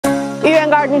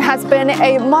Yuyuan Garden has been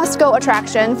a must-go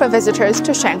attraction for visitors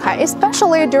to Shanghai,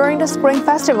 especially during the Spring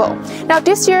Festival. Now,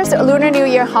 this year's Lunar New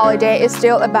Year holiday is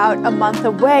still about a month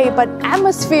away, but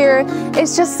atmosphere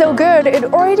is just so good,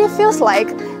 it already feels like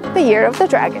the Year of the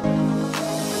Dragon.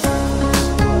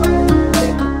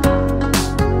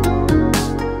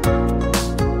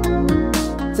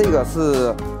 这个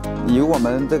是以我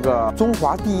们这个中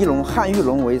华第一龙汉玉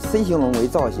龙为 C 型龙为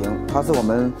造型，它是我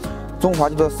们中华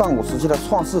就是上古时期的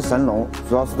创世神龙，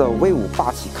主要是的威武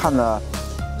霸气，看着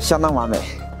相当完美。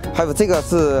还有这个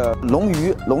是龙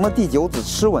鱼，龙的第9子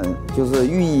螭吻，就是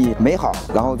寓意美好，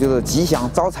然后就是吉祥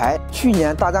招财。去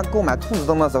年大家购买兔子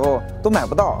灯的时候都买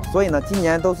不到，所以呢，今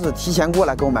年都是提前过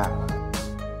来购买。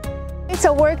 It's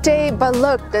a work day, but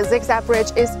look, the Zigzag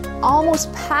Bridge is almost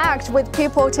packed with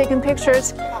people taking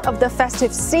pictures of the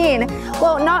festive scene.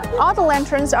 Well, not all the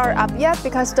lanterns are up yet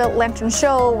because the lantern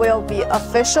show will be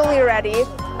officially ready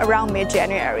around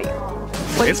mid-January.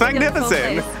 It's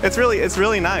magnificent. It's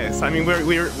really nice. I mean,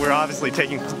 we're obviously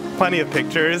taking plenty of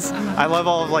pictures. I love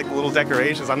all of like the little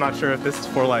decorations. I'm not sure if this is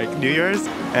for like New Year's,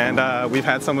 and we've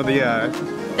had some of the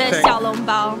小笼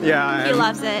包. Yeah, he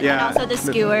loves it. Yeah, and also the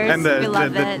skewers. And we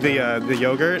love it. The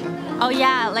yogurt. Oh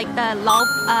yeah, like the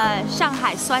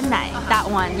Shanghai 酸奶 that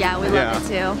one. Yeah, we love it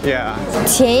too. Yeah.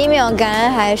 前一秒感觉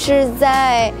还是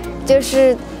在就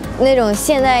是那种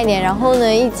现代一点，然后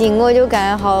呢，一经过就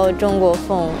感觉好有中国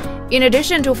风。In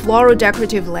addition to floral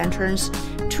decorative lanterns,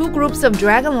 2 groups of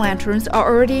dragon lanterns are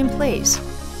already in place.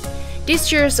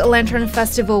 This year's Lantern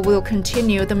Festival will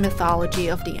continue the mythology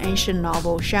of the ancient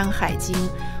novel Shanhaijing,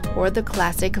 or the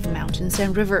classic of mountains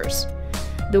and rivers.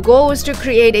 The goal is to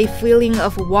create a feeling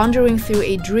of wandering through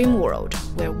a dream world,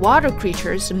 where water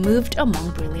creatures moved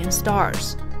among brilliant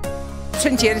stars.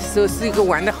 春节的时候是一个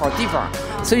玩的好地方，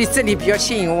所以这里比较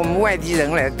吸引我们外地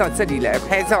人来到这里来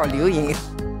拍照留影。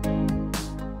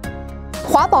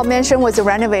 Huabao Mansion was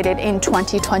renovated in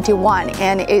 2021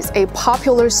 and is a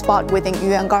popular spot within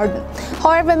Yuyuan Garden.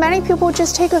 However, many people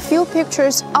just take a few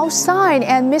pictures outside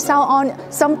and miss out on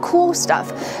some cool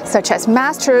stuff, such as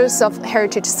masters of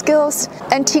heritage skills,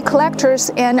 antique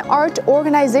collectors, and art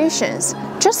organizations,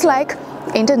 just like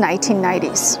in the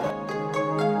 1990s.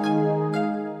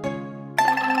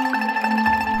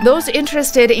 Those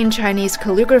interested in Chinese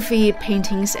calligraphy,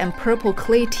 paintings, and purple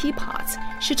clay teapots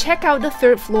should check out the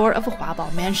 3rd floor of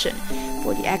Huabao Mansion,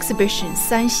 for the exhibition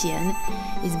Sanxian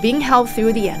is being held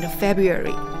through the end of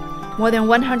February. More than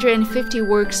 150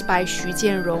 works by Xu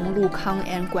Jianrong, Lu Kang,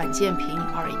 and Guan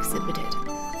Jianping are exhibited.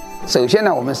 首先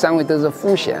呢，我们3位都是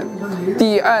夫贤。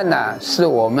第二呢，是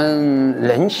我们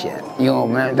人贤，因为我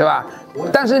们对吧？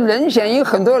但是人贤有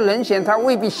很多人贤，他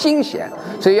未必心贤，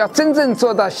所以要真正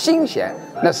做到心贤，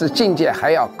那是境界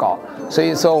还要高。所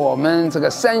以说，我们这个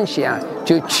3贤啊，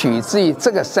就取自于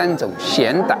这个3种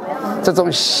贤的这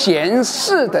种贤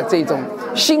士的这种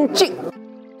心境。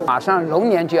马上龙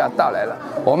年就要到来了，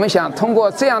我们想通过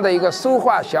这样的一个书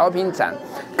画小品展，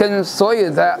跟所有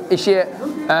的一些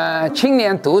青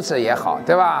年读者也好，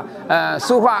对吧？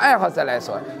书画爱好者来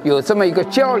说，有这么一个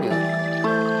交流。